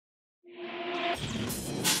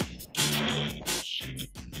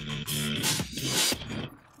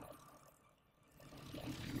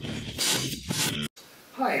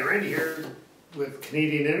Hi, Randy here with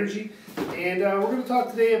Canadian Energy, and we're going to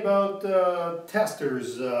talk today about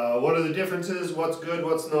testers. What are the differences, what's good,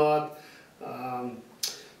 what's not.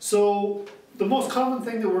 So the most common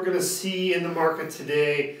thing that we're going to see in the market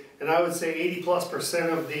today, and I would say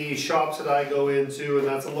 80+% of the shops that I go into, and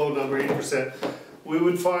that's a low number, 80%, we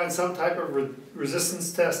would find some type of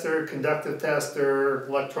resistance tester, conductive tester,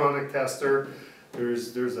 electronic tester.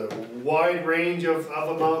 There's a wide range of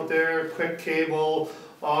them out there: quick cable,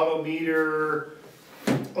 auto meter,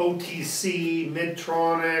 OTC,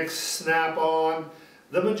 Midtronics, Snap-on.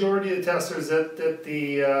 The majority of the testers that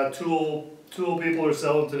the tool people are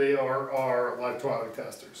selling today are electronic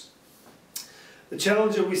testers. The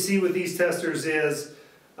challenge that we see with these testers is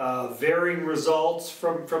varying results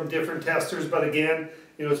from different testers, but again,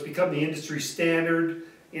 it's become the industry standard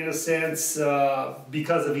in a sense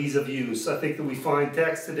because of ease of use. I think that we find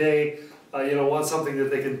techs today want something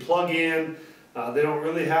that they can plug in. They don't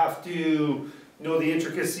really have to know the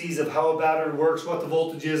intricacies of how a battery works, what the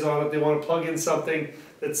voltage is on it. They want to plug in something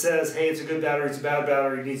that says, hey, it's a good battery, it's a bad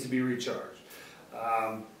battery, it needs to be recharged.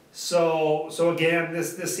 So again,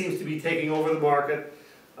 this seems to be taking over the market.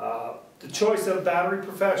 The choice of battery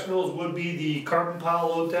professionals would be the carbon pile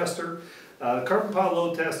load tester. The carbon pile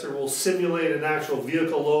load tester will simulate an actual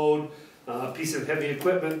vehicle load, a piece of heavy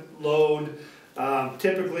equipment load.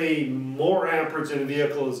 Typically, more amperage than a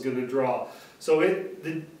vehicle is going to draw. So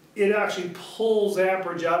it actually pulls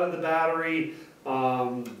amperage out of the battery,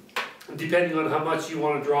 depending on how much you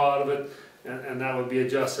want to draw out of it, and that would be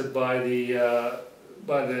adjusted by the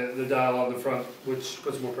dial on the front, which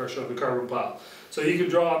puts more pressure on the carbon pile. So you can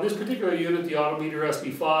draw on this particular unit, the Autometer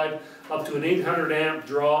SB5, up to an 800 amp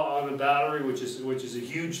draw on a battery, which is a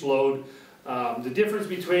huge load. The difference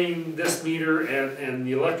between this meter and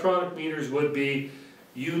the electronic meters would be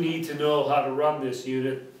you need to know how to run this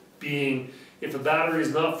unit, being if a battery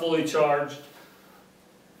is not fully charged,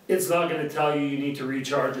 it's not going to tell you need to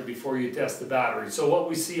recharge it before you test the battery. So what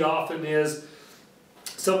we see often is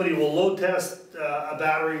somebody will load test a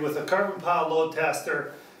battery with a carbon pile load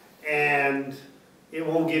tester, and it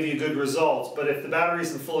won't give you good results. But if the battery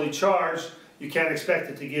isn't fully charged, you can't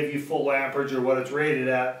expect it to give you full amperage or what it's rated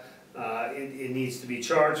at. It needs to be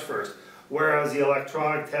charged first. Whereas the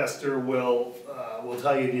electronic tester will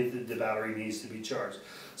tell you that the battery needs to be charged.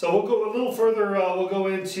 So we'll go a little further. We'll go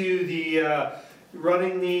into the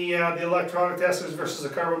running the electronic testers versus the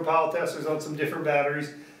carbon pile testers on some different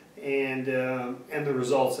batteries, and the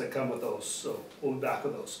results that come with those. So we'll be back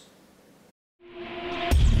with those.